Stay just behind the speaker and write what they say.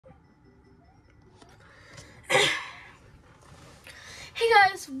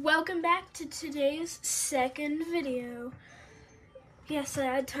welcome back to today's second video. Yes, I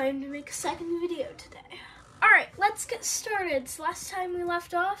had time to make a second video today. Alright, let's get started. So last time we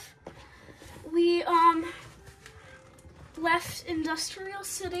left off, we left Industrial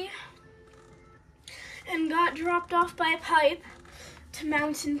City and got dropped off by a pipe to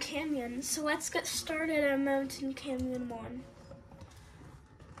Mountain Canyon. So let's get started at Mountain Canyon 1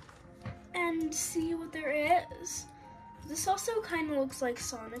 and see what there is. This also kind of looks like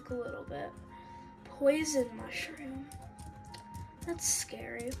Sonic a little bit. Poison mushroom. That's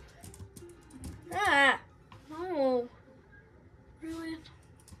scary. Ah! No. Really?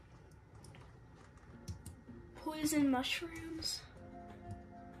 Poison mushrooms?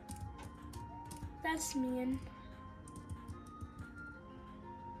 That's mean.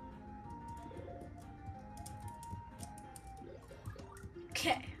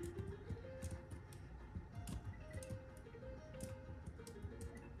 Okay.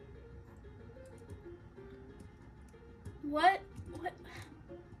 What?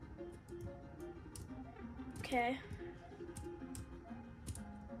 Okay.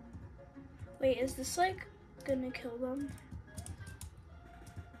 Wait, is this like gonna kill them?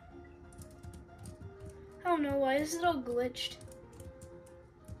 I don't know, why is it all glitched?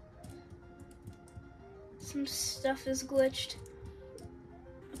 Some stuff is glitched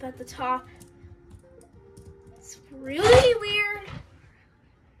up at the top. It's really weird.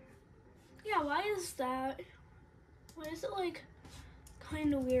 Yeah, why is that? Why is it like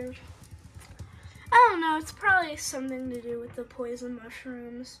kind of weird? I don't know, it's probably something to do with the poison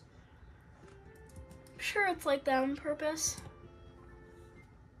mushrooms. I'm sure it's like that on purpose.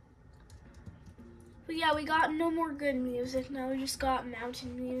 But yeah, we got no more good music. Now we just got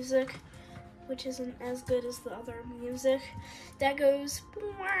mountain music, which isn't as good as the other music. That goes,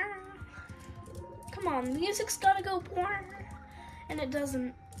 come on, the music's gotta go, and it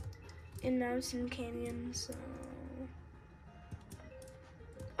doesn't in Mountain Canyon, so.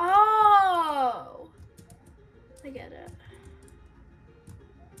 Oh! I get it.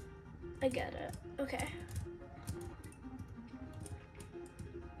 I get it. Okay.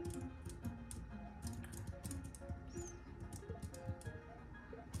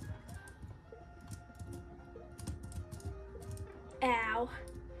 Ow.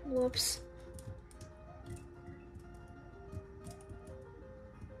 Whoops.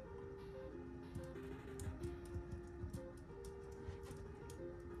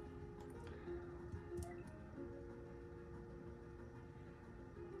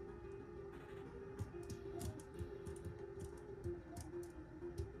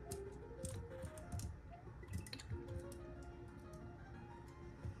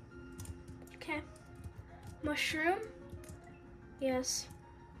 Okay. Mushroom? Yes.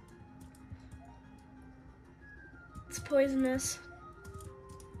 It's poisonous.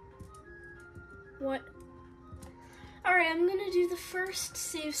 What? Alright, I'm gonna do the first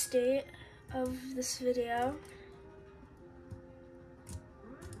save state of this video.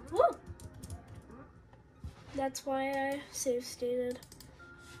 Woo! That's why I save stated.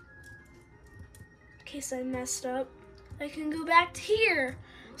 In case I messed up, I can go back to here.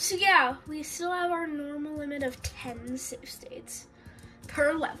 So yeah, we still have our normal limit of 10 save states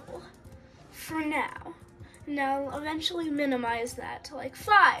per level for now. Now I'll eventually minimize that to like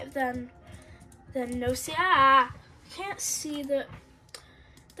 5, then no save. Can't see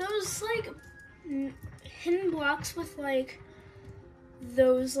those like hidden blocks with like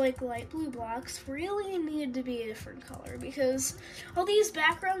those like light blue blocks really need to be a different color, because all these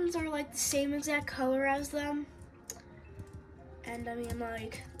backgrounds are like the same exact color as them. And I mean,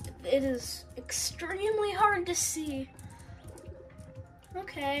 like, it is extremely hard to see.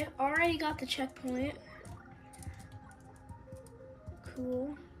 Okay, already got the checkpoint.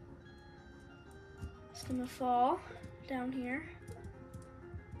 Cool. It's gonna fall down here.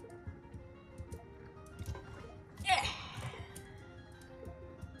 Yeah.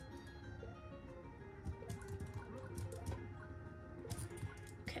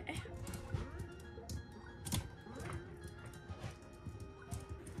 Okay.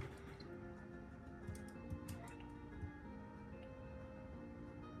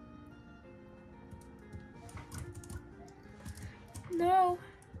 No.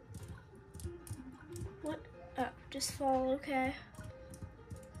 What? Oh, just fall, okay.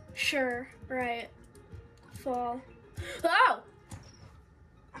 Sure, right. Fall. Oh!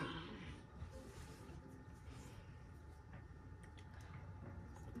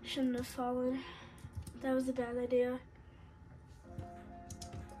 Shouldn't have fallen. That was a bad idea.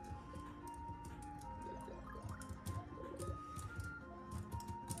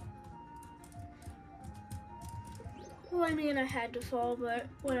 Well, I mean, I had to fall, but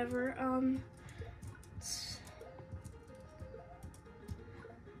whatever.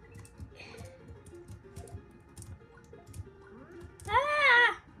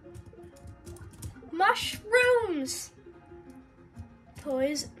 Ah! Mushrooms!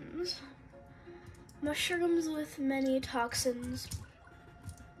 Poisons. Mushrooms with many toxins.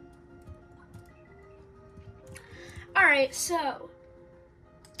 Alright, so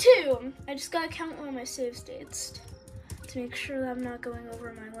 2. I just gotta count all my save states to make sure that I'm not going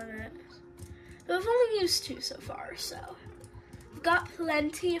over my limit. But I've only used 2 so far, so I've got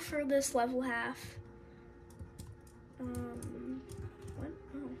plenty for this level half. What?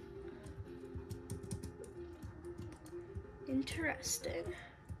 Oh. Interesting.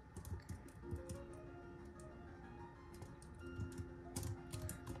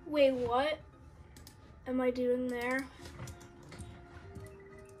 Wait, what am I doing there?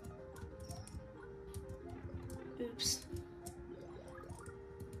 Oops.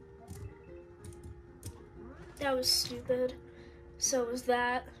 That was stupid. So was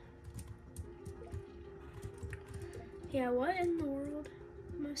that. Yeah, what in the world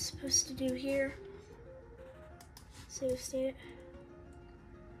am I supposed to do here? Save state.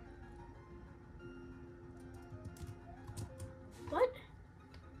 What?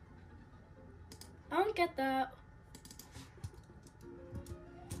 I don't get that.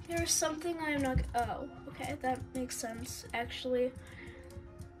 There's something I'm not. Oh, okay, that makes sense, actually.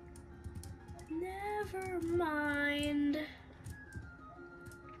 Never mind.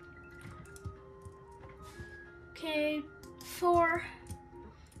 Okay, 4.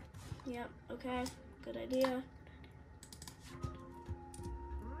 Yep, okay, good idea.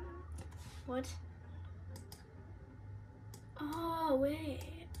 What? Oh, wait.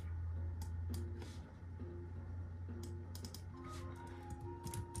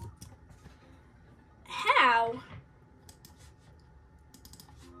 How?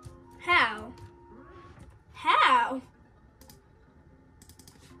 How? How?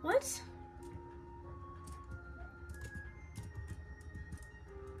 What?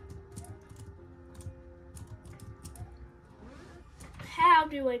 How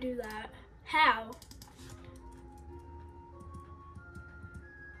do I do that? How?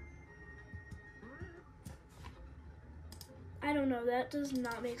 I don't know, that does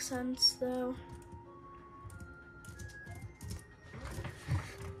not make sense though.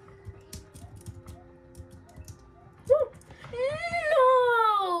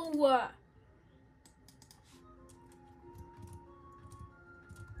 No! I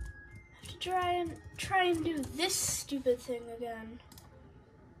have to try and do this stupid thing again.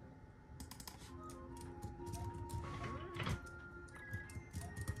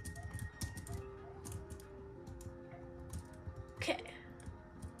 Okay.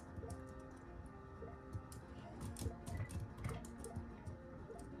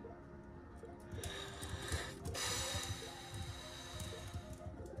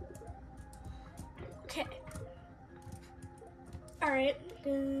 Okay. Alright,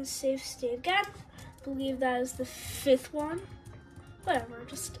 then save state again. Believe that is the 5th one. Whatever,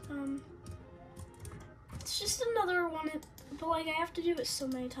 just it's just another one, but like I have to do it so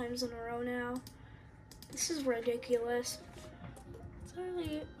many times in a row now. This is ridiculous. It's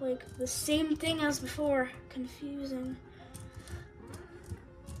literally like the same thing as before. Confusing.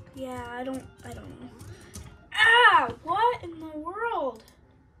 Yeah, I don't know. Ah, what in the world?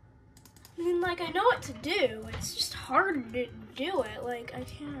 I mean, like, I know what to do. It's just hard to do it. Like, I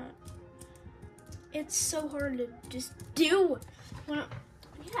can't. It's so hard to just do.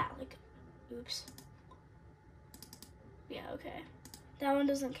 Yeah, like, oops. Yeah, okay. That one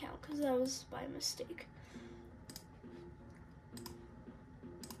doesn't count because that was by mistake.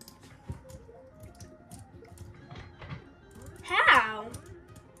 How?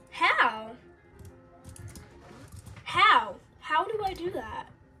 How? How? How do I do that?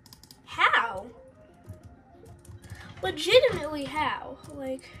 How? Legitimately, how?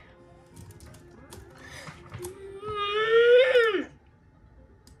 Like...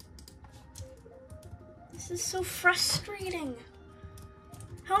 This is so frustrating.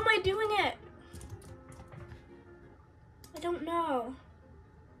 How am I doing it? I don't know.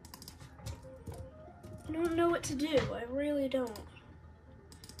 I don't know what to do. I really don't.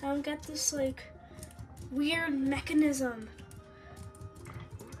 I don't get this, like, weird mechanism.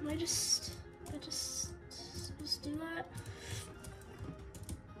 Am I just supposed to do that?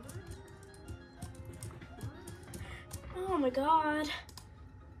 Oh my god.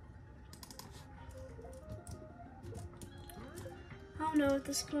 I don't know at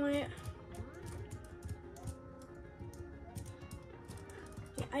this point.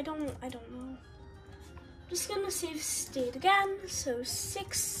 Yeah, I don't know. Just gonna save state again, so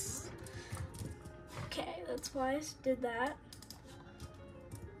 6. Okay, that's why I did that.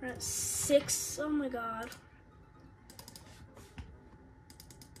 We're at 6, oh my god.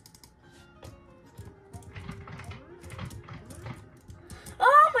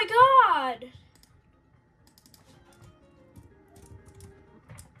 Oh my god!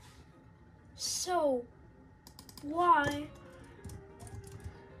 So, why?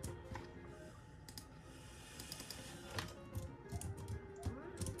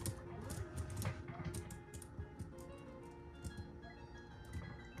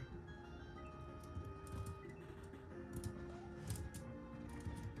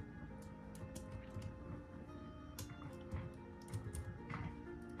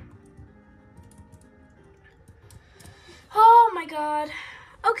 Oh my god.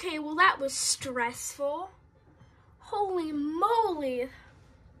 Okay, well that was stressful. Holy moly.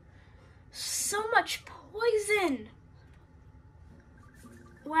 So much poison.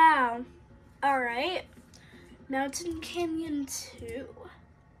 Wow. Alright. Mountain Canyon 2.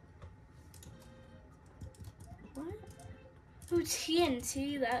 What? Ooh,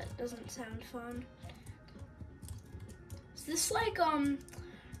 TNT? That doesn't sound fun. Is this like,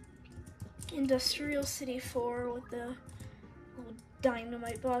 Industrial City 4 with the little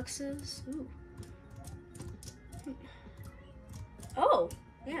dynamite boxes? Ooh. Oh,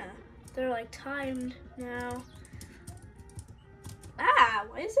 yeah. They're like timed now. Ah,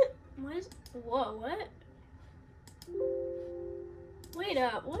 whoa, what? Wait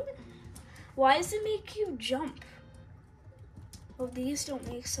up, what? Why does it make you jump? Oh, these don't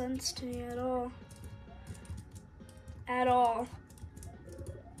make sense to me at all. At all.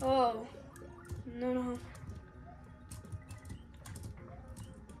 Oh, no.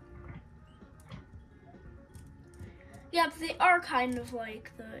 Yeah, but they are kind of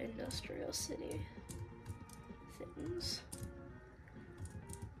like the Industrial City things.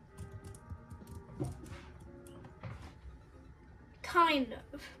 Kind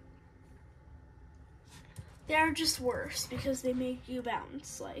of. They're just worse because they make you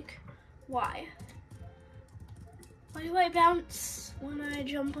bounce. Like, why? Why do I bounce when I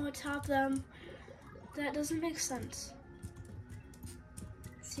jump on top of them? That doesn't make sense.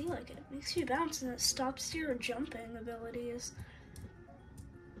 See, like, it makes you bounce and it stops your jumping abilities.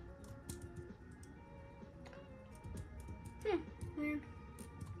 Weird.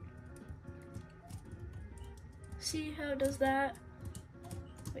 See how it does that?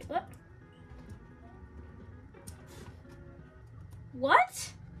 Wait, what?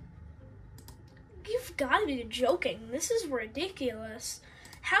 What? You've got to be joking. This is ridiculous.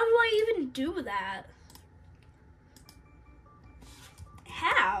 How do I even do that?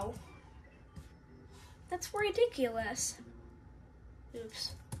 How? That's ridiculous.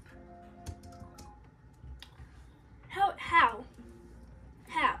 Oops. How?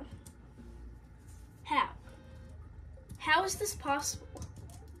 How is this possible?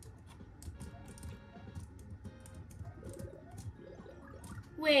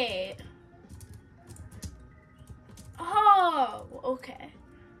 Wait. Oh, okay.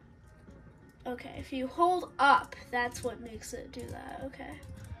 Okay, if you hold up, that's what makes it do that, okay.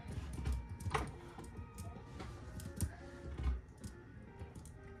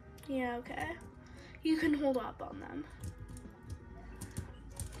 Yeah, okay. You can hold up on them.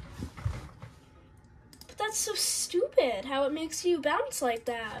 But that's so stupid, how it makes you bounce like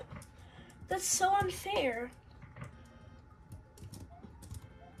that. That's so unfair.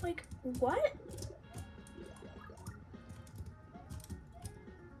 Like, what?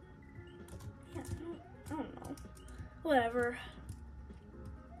 Yeah, I don't know. Whatever.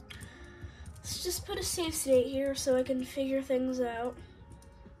 Let's just put a save state here so I can figure things out.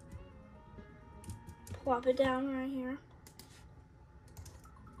 Plop it down right here.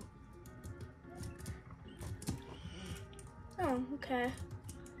 Oh, okay.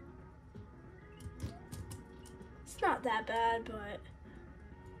 It's not that bad, but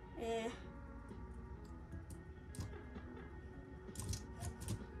eh.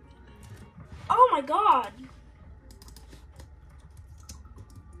 Oh my god!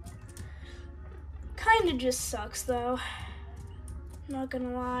 Kinda just sucks though. Not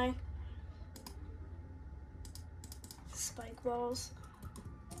gonna lie. Spike balls.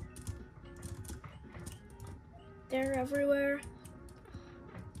 They're everywhere.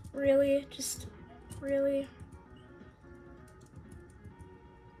 Really? Just really?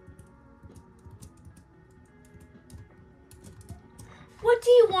 What do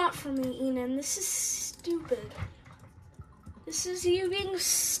you want from me, Enon? This is stupid. This is you being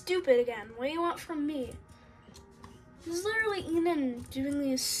stupid again. What do you want from me? This is literally Enon doing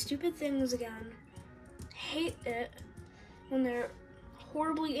these stupid things again. hate it when they're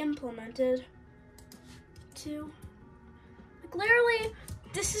horribly implemented. 2. Like, literally,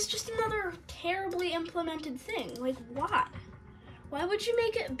 this is just another terribly implemented thing. Like, why? Why would you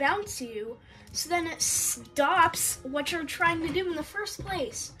make it bounce you so then it stops what you're trying to do in the first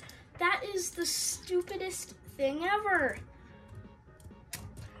place? That is the stupidest thing ever.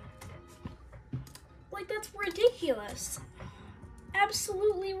 Like, that's ridiculous.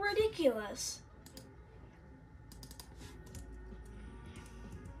 Absolutely ridiculous.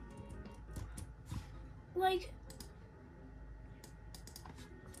 Like,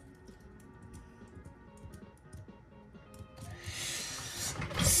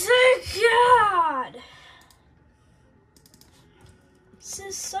 God! This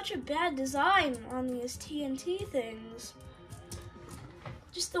is such a bad design on these TNT things.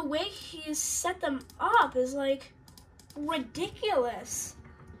 Just the way he's set them up is like ridiculous.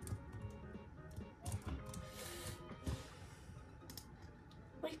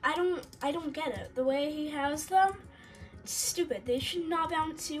 Like, I don't get it. The way he has them, it's stupid. They should not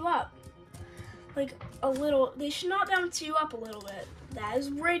bounce you up. Like, a little, they should not bounce you up a little bit. That is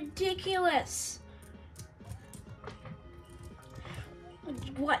ridiculous.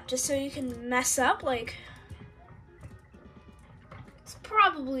 What, just so you can mess up? Like, it's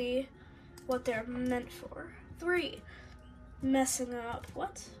probably what they're meant for. 3, messing up.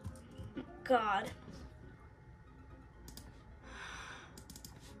 What? God.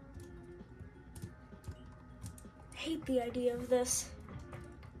 Hate the idea of this.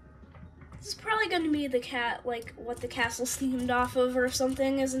 This is probably going to be the cat, like, what the castle's themed off of or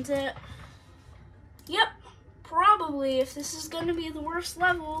something, isn't it? Yep, probably, if this is going to be the worst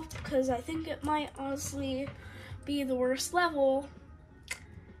level, because I think it might honestly be the worst level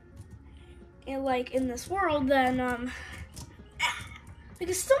in this world, then, like,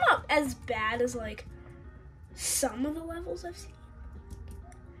 it's still not as bad as, like, some of the levels I've seen.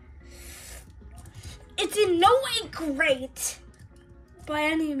 It's in no way great. By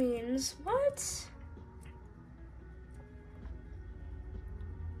any means. What?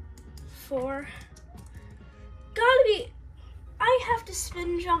 4. Gotta be. I have to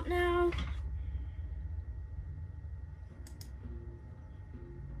spin jump now.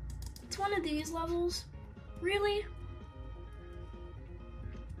 It's one of these levels. Really?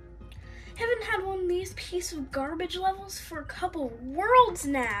 Haven't had one of these piece of garbage levels for a couple worlds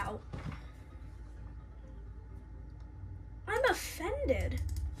now. I'm offended.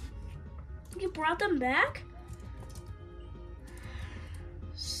 You brought them back?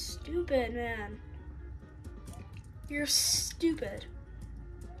 Stupid, man. You're stupid.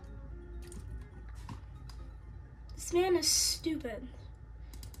 This man is stupid.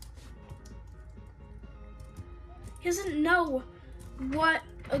 He doesn't know what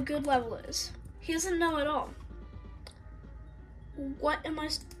a good level is. He doesn't know at all. What am I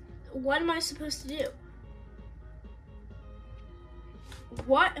supposed to do?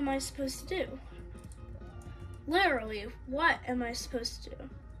 What am I supposed to do? Literally, what am I supposed to do?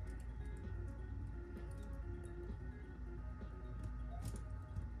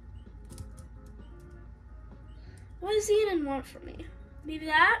 What does Eden want from me? Maybe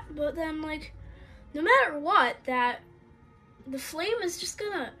that, but then, like, no matter what, the flame is just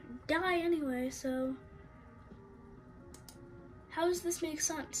gonna die anyway, so how does this make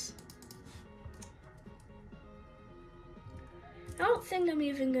sense? I don't think I'm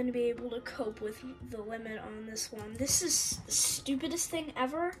even going to be able to cope with the limit on this one. This is the stupidest thing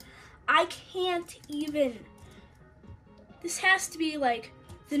ever. I can't even. This has to be like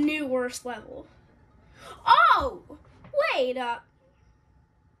the new worst level. Oh! Wait up.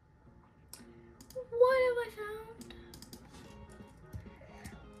 What have I found?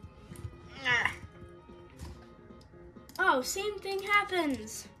 Oh, same thing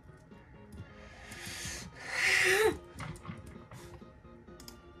happens.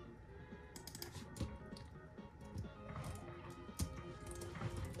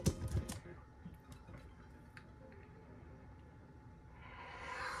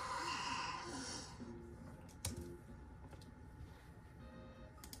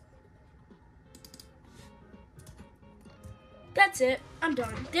 That's it. I'm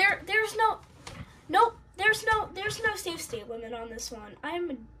done. There's no safe state limit on this one.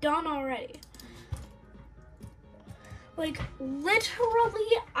 I'm done already. Like,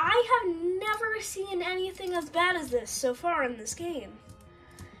 literally, I have never seen anything as bad as this so far in this game.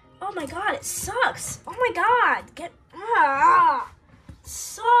 Oh my god, it sucks. Oh my god,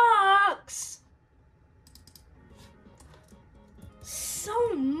 sucks.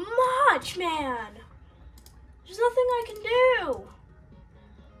 So much, man. There's nothing I can do.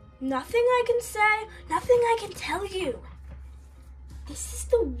 Nothing I can say, nothing I can tell you. This is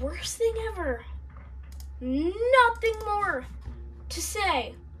the worst thing ever. Nothing more to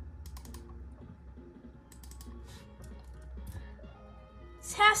say.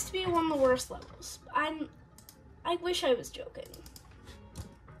 This has to be one of the worst levels. I wish I was joking.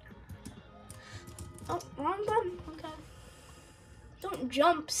 Oh, wrong button. Okay. Don't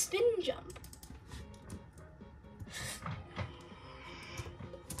jump, spin jump.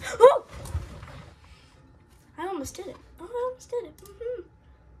 Oh! I almost did it. Oh, I almost did it.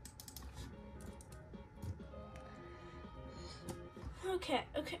 Okay.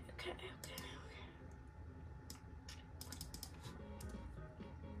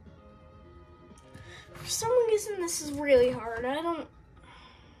 For some reason, this is really hard.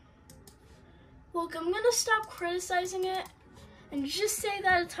 Look, I'm gonna stop criticizing it and just say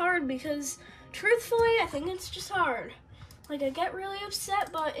that it's hard because, truthfully, I think it's just hard. Like, I get really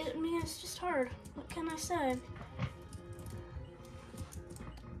upset, but it's just hard. What can I say?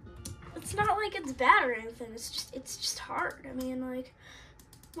 It's not like it's bad or anything. It's just hard. I mean, like,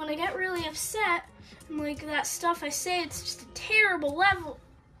 when I get really upset and like that stuff I say, it's just a terrible level.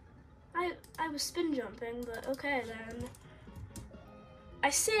 I was spin jumping, but okay then. I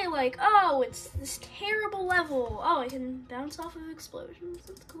say like, oh, it's this terrible level. Oh, I can bounce off of explosions.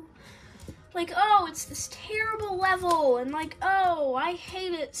 That's cool. Like, oh, it's this terrible level, and like, oh, I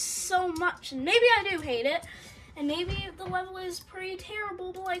hate it so much, and maybe I do hate it, and maybe the level is pretty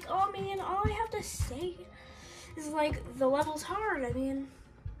terrible, but like, oh man, all I have to say is like, the level's hard. I mean,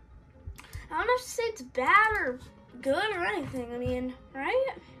 I don't have to say it's bad or good or anything. I mean,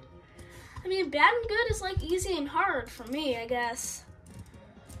 right? I mean, bad and good is like easy and hard for me, I guess.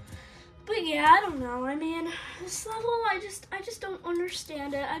 But yeah, I don't know. I mean, this level, I just don't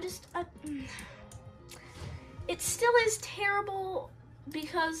understand it. It still is terrible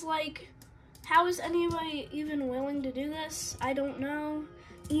because, like, how is anybody even willing to do this? I don't know.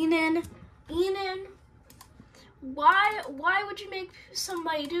 Enan, why would you make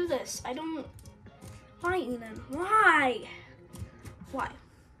somebody do this? Why, Enan? Why?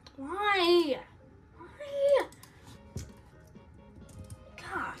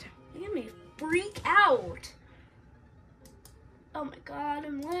 God. You made me freak out. Oh my god,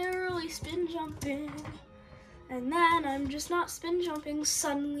 I'm literally spin jumping. And then I'm just not spin jumping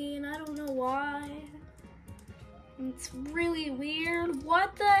suddenly, and I don't know why. It's really weird.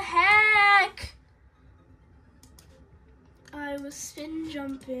 What the heck? I was spin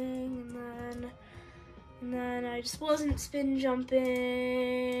jumping, and then I just wasn't spin jumping,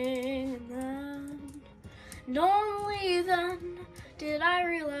 and only then did I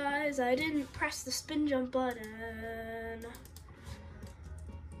realize I didn't press the spin jump button.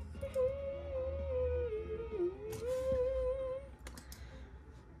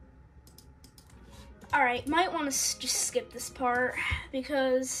 Alright, might want to just skip this part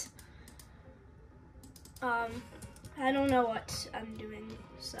because I don't know what I'm doing,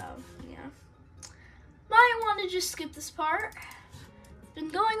 so yeah. Might want to just skip this part. It's been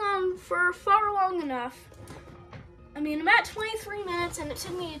going on for far long enough. I mean, I'm at 23 minutes, and it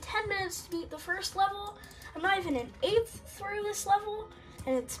took me 10 minutes to beat the first level. I'm not even an eighth through this level,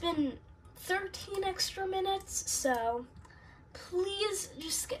 and it's been 13 extra minutes, so please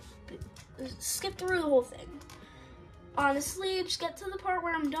just skip through the whole thing. Honestly, just get to the part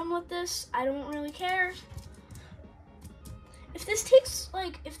where I'm done with this. I don't really care. If this takes,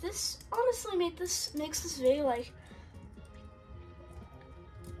 like, if this honestly makes this video, like,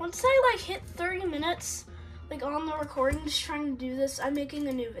 once I, like, hit 30 minutes, like, on the recording, just trying to do this, I'm making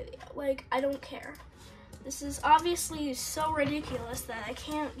a new video. Like, I don't care. This is obviously so ridiculous that I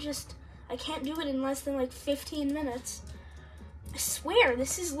can't do it in less than, like, 15 minutes. I swear,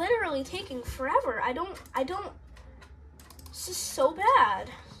 this is literally taking forever. This is so bad.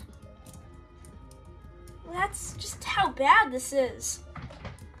 That's just how bad this is.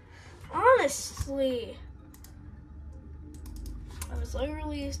 Honestly. I was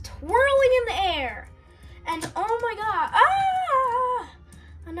literally twirling in the air. And oh my god. Ah!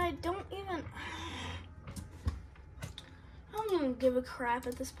 And I don't even give a crap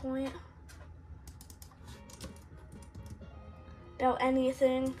at this point. About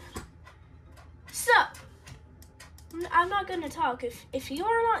anything. So, I'm not gonna talk. If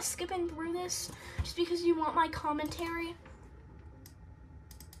you're not skipping through this just because you want my commentary,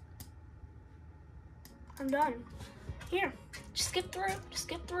 I'm done. Here, just skip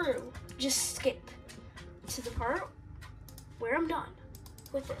through. Just skip to the part where I'm done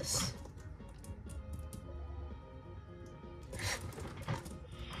with this.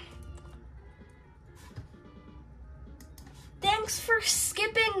 Thank thanks for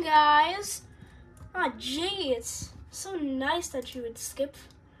skipping, guys. Ah, gee, it's so nice that you would skip.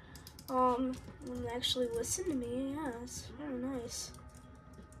 And actually listen to me. Yeah, it's very nice,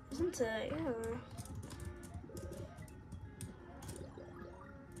 isn't it? Yeah.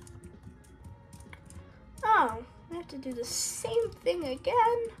 Oh, I have to do the same thing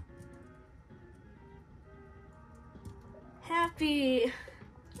again. Happy.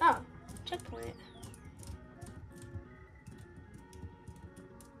 Oh, checkpoint.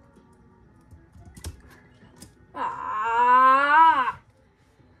 Ah.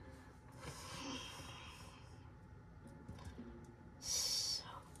 So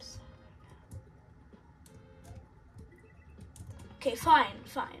upset. Okay, fine.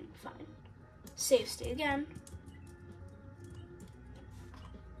 Save state again.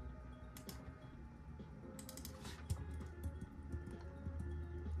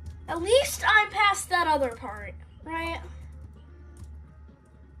 At least I'm past that other part, right?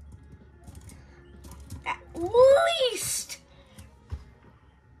 At least!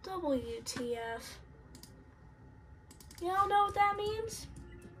 WTF. Y'all know what that means?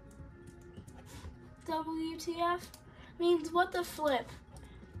 WTF means what the flip.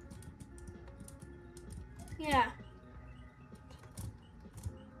 Yeah.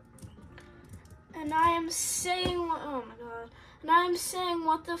 And I am saying, oh my god. And I am saying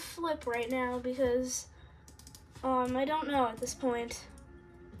what the flip right now because, I don't know at this point.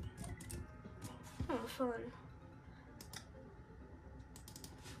 Oh, fun.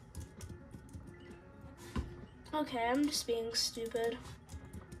 Okay, I'm just being stupid.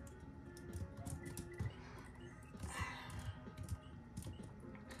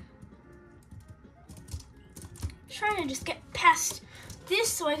 Trying to just get past this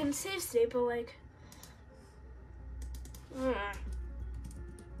so I can save state, but like,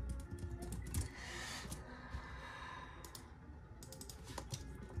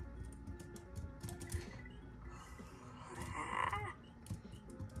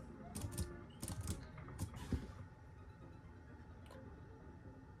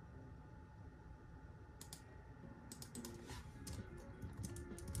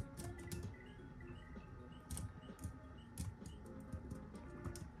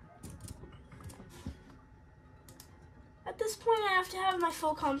 at this point I have to have my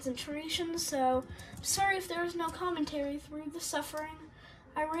full concentration, so I'm sorry if there is no commentary through the suffering.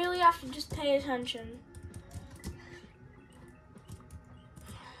 I really have to just pay attention.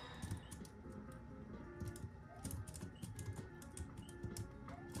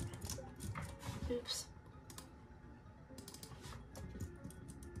 Oops.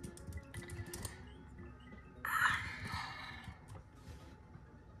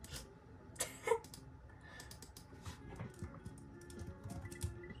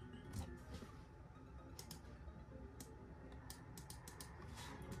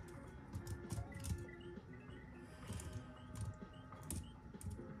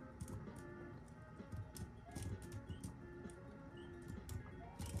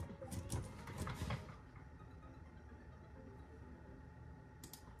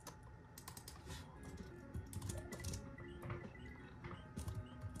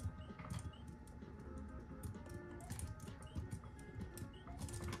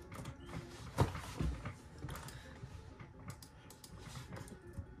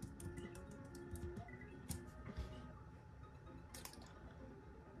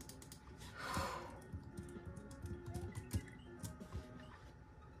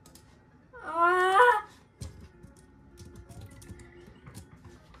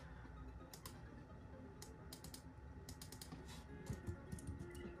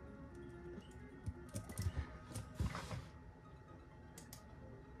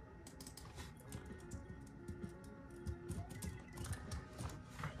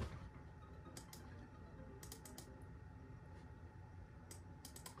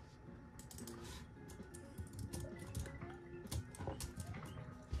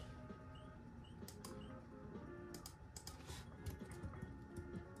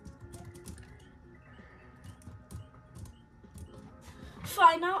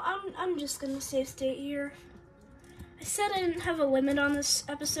 Fine, now I'm just gonna save state here. I said I didn't have a limit on this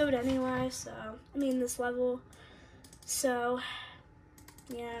episode anyway, so, I mean this level. So,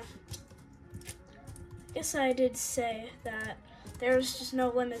 yeah. Guess I did say that there's just no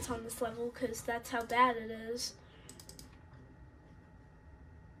limits on this level because that's how bad it is.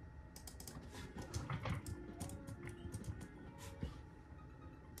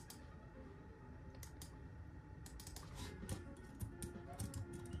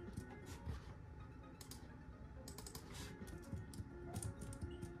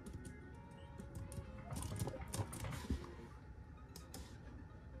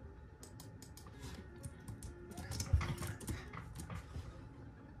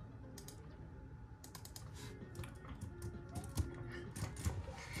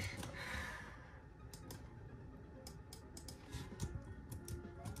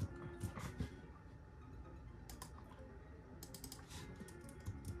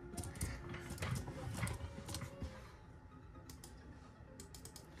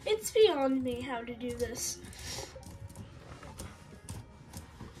 It's beyond me how to do this.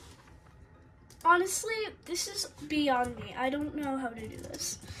 Honestly, this is beyond me. I don't know how to do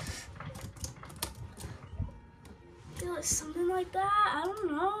this. I feel like something like that. I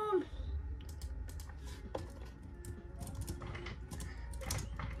don't know.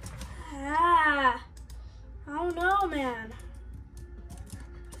 I don't know, man.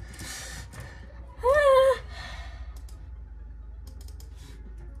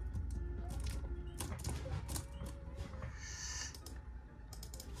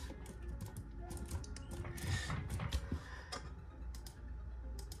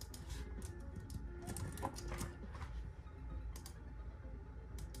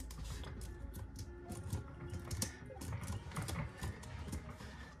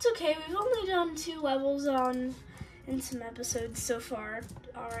 It's okay, we've only done 2 levels in some episodes so far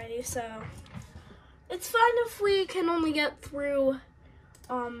already, so it's fine if we can only get through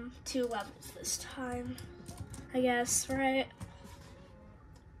 2 levels this time, I guess, right?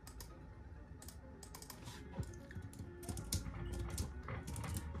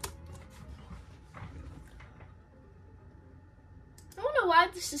 I don't know why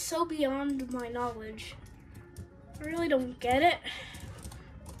this is so beyond my knowledge. I really don't get it.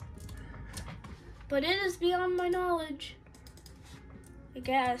 But it is beyond my knowledge. I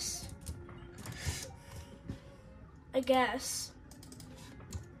guess.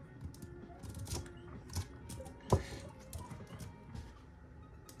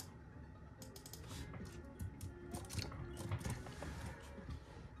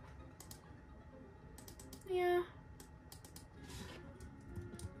 Yeah.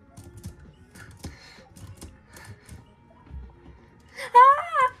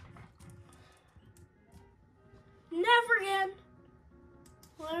 Ah! Never again.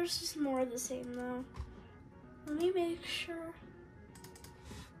 Well, there's just more of the same though. Let me make sure.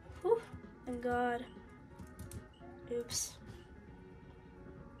 Oh, thank God. Oops.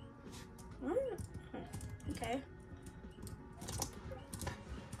 What? Okay.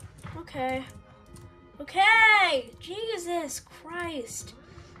 Okay. Okay! Jesus Christ.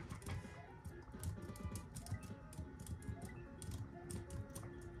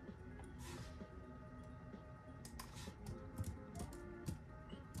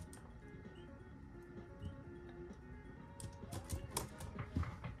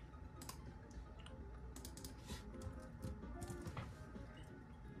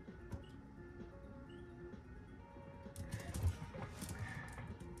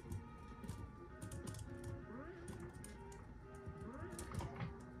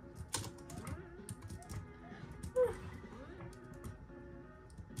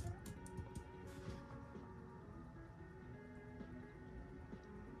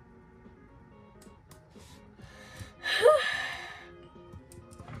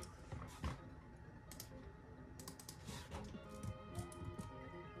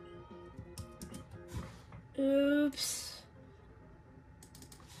 Oops.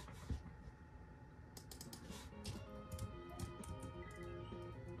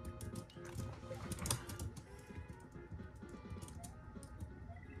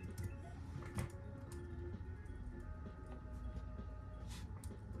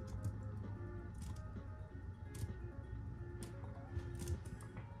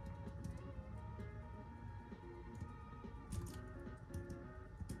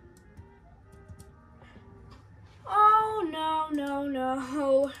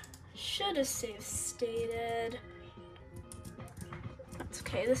 No. Should have save stated. That's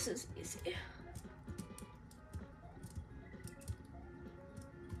okay, this is easy.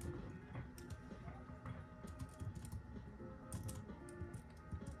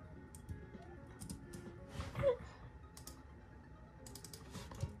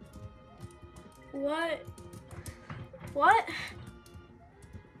 What?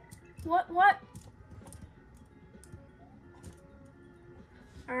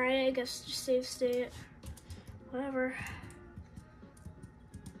 Alright, I guess just save state. Whatever.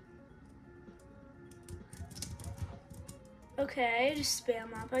 Okay, just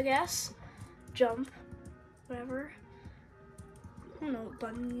spam up, I guess. Jump. Whatever. I don't know what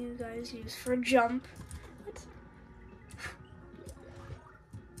button you guys use for jump. What?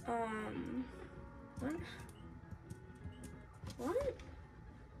 What? What?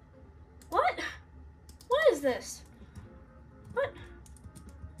 What? What is this? What?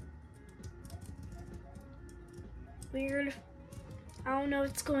 Weird. I don't know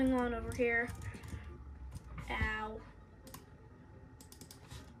what's going on over here. Ow.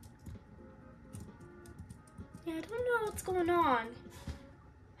 Yeah, I don't know what's going on.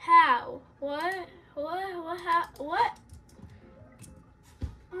 How? What? What? What? How? What?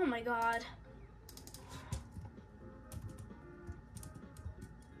 Oh Oh my god.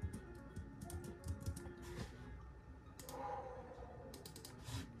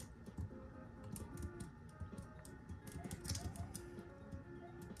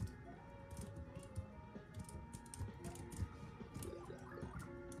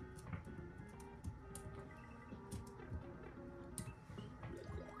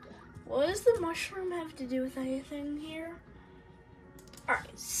 What does the mushroom have to do with anything here?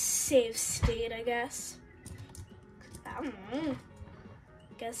 Alright, save state, I guess. I don't know.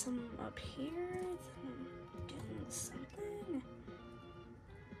 Guess I'm up here, then I'm doing something.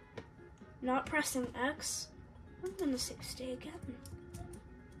 Not pressing X. I'm gonna save state again.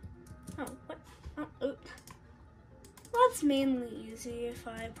 Oh, what? Oh, oop. Well, that's mainly easy if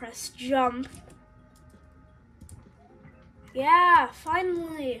I press jump. Yeah,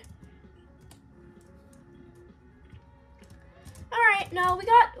 finally. Alright, no, we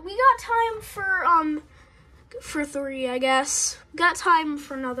got time for 3, I guess. We got time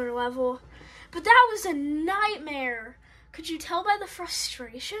for another level. But that was a nightmare. Could you tell by the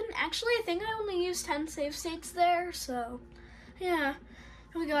frustration? Actually, I think I only used 10 save states there, so yeah.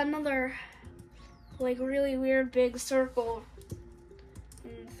 We got another like really weird big circle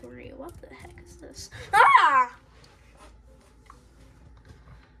in 3. What the heck is this? Ah!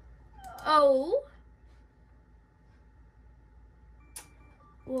 Oh.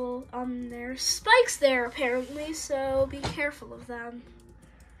 Well, there's spikes there apparently, so be careful of them.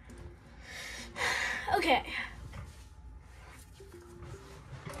 Okay.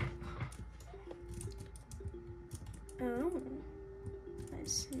 Oh, I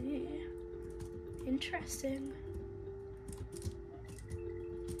see. Interesting.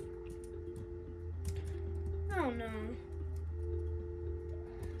 Oh no.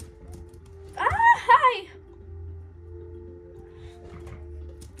 Ah, hi!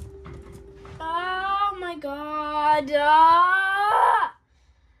 Oh my god. Not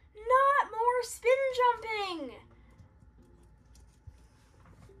more spin jumping!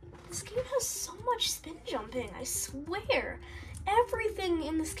 This game has so much spin jumping, I swear. Everything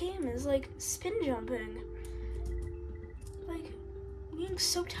in this game is like spin jumping. Like, I'm getting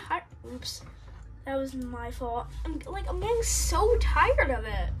so tired. Oops. That was my fault. I'm getting so tired of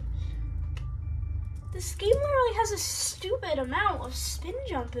it. This game literally has a stupid amount of spin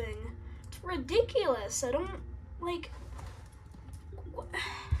jumping. It's ridiculous. I don't, like, what?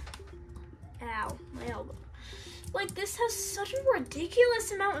 Ow, my elbow. Like, this has such a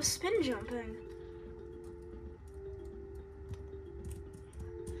ridiculous amount of spin jumping.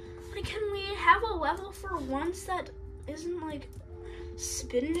 Like, can we have a level for once that isn't, like,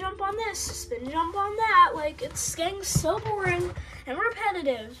 spin jump on this, spin jump on that? Like, it's getting so boring and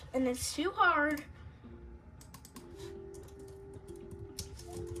repetitive, and it's too hard.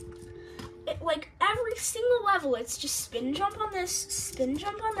 Like, every single level, it's just spin jump on this, spin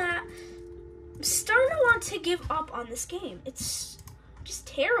jump on that. I'm starting to want to give up on this game. It's just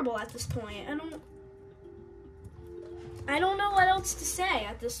terrible at this point. I don't know what else to say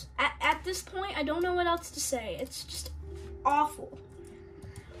at this point. I don't know what else to say. It's just awful.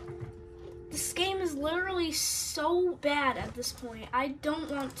 This game is literally so bad at this point. I don't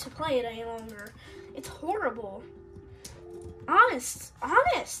want to play it any longer. It's horrible. Honest,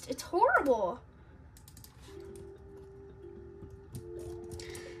 it's horrible.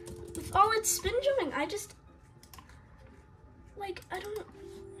 With all its spin jumping, I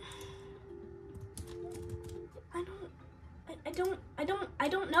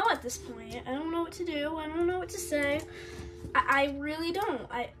don't know at this point. I don't know what to do. I don't know what to say. I really don't.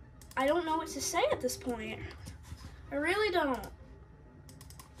 I don't know what to say at this point. I really don't.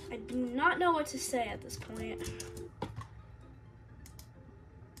 I do not know what to say at this point.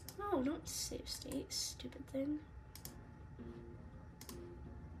 No, don't save state, stupid thing.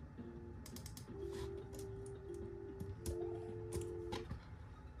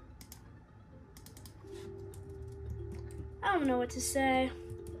 I don't know what to say.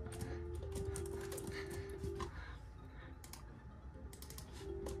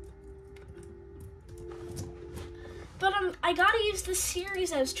 But I gotta use this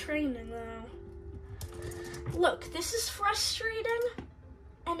series as training though. Look, this is frustrating,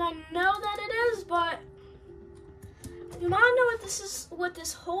 and I know that it is, but you wanna know what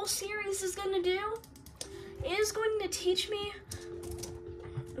this whole series is gonna do? It is going to teach me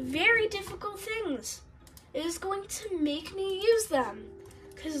very difficult things. It is going to make me use them,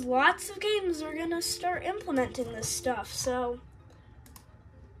 because lots of games are gonna start implementing this stuff, so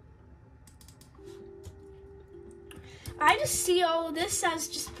I just see all of this as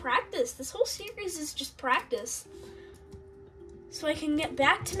just practice. This whole series is just practice. This so I can get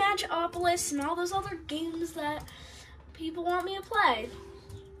back to Magiopolis and all those other games that people want me to play.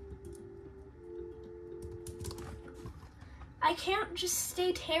 I can't just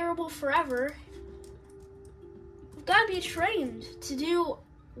stay terrible forever. I've got to be trained to do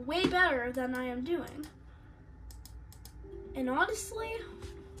way better than I am doing. And honestly,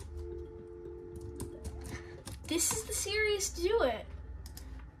 this is the series to do it.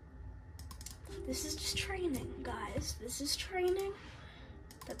 This is just training, guys. This is training.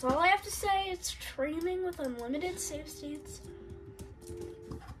 That's all I have to say. It's training with unlimited save states.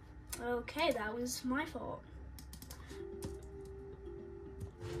 Okay, that was my fault.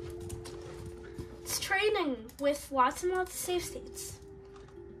 It's training with lots and lots of save states.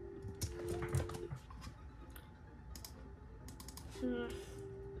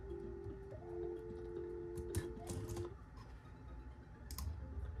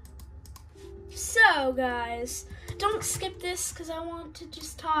 So, guys, don't skip this because I want to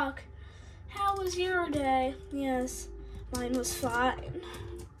just talk. How was your day? Yes, mine was fine.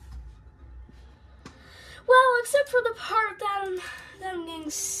 Well, except for the part that I'm getting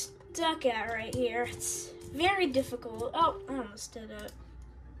stuck at right here. It's very difficult. Oh, I almost did it.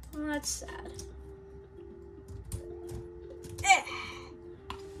 Well, that's sad.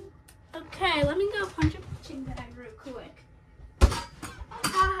 Okay, let me go punch a punching bag real quick. Ha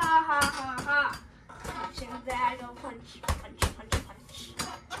ha ha ha ha. Punching bag, I'll punch, punch, punch, punch.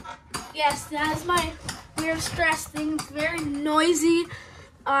 Yes, that is my weird stress thing. It's very noisy.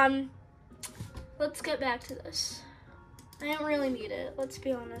 Let's get back to this. I don't really need it, let's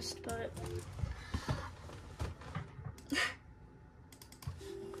be honest, but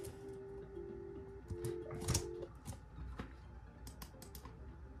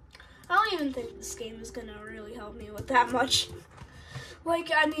I don't even think this game is gonna really help me with that much.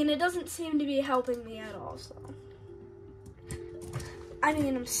 Like, I mean, it doesn't seem to be helping me at all, so. I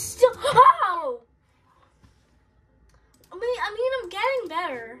mean, I'm still, oh! I mean, I'm getting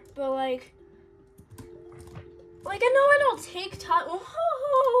better, but like, I know it'll take time.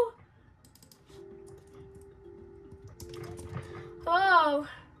 Oh, oh,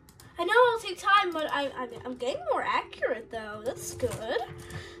 I know it'll take time, but I'm getting more accurate though. That's good.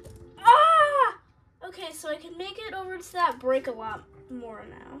 Ah! Okay, so I can make it over to that break a lot more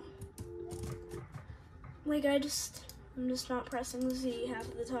now. Like, I'm just not pressing Z half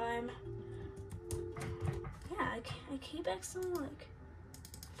of the time. Yeah, I keep accidentally like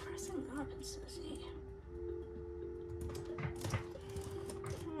pressing up instead of Z.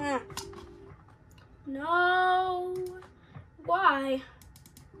 No. Why?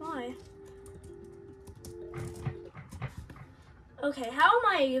 Why? Okay, how am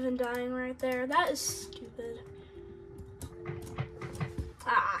I even dying right there? That is stupid.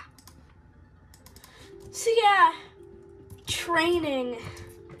 Ah. So yeah, training.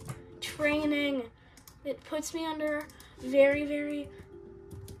 It puts me under very, very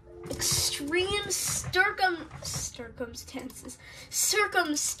extreme circumstances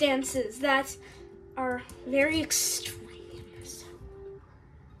that are very extreme.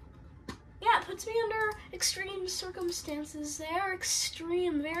 Yeah, it puts me under extreme circumstances. They are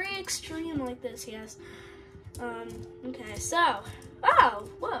extreme, very extreme like this, yes. Okay, so, oh,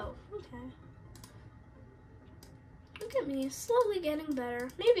 whoa, okay. Look at me, slowly getting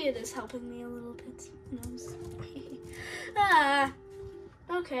better. Maybe it is helping me a little bit. Who knows?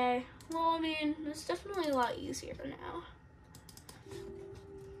 Okay. Well, I mean, it's definitely a lot easier now.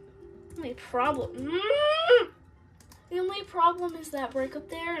 The only problem is that break up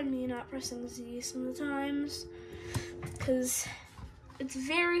there and me not pressing Z some of the times. Because it's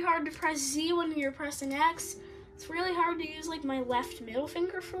very hard to press Z when you're pressing X. It's really hard to use like my left middle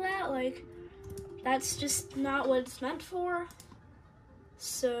finger for that. Like, that's just not what it's meant for.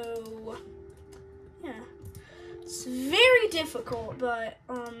 So, yeah. It's very difficult, but,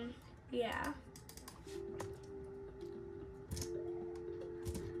 yeah.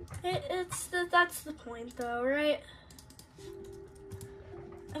 That's the point, though, right?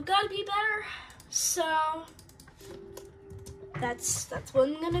 I've got to be better, so that's what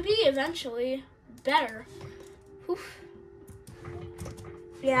I'm gonna be eventually. Better. Oof.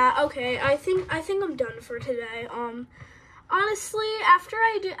 Yeah. Okay. I think I'm done for today. Honestly, after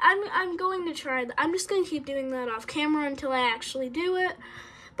I do, I'm going to try. I'm just gonna keep doing that off camera until I actually do it.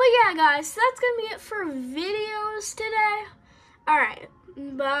 But yeah, guys, that's gonna be it for videos today. All right.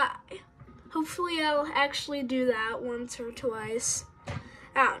 Bye. Hopefully I'll actually do that once or twice.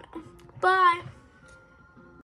 I don't know. Bye.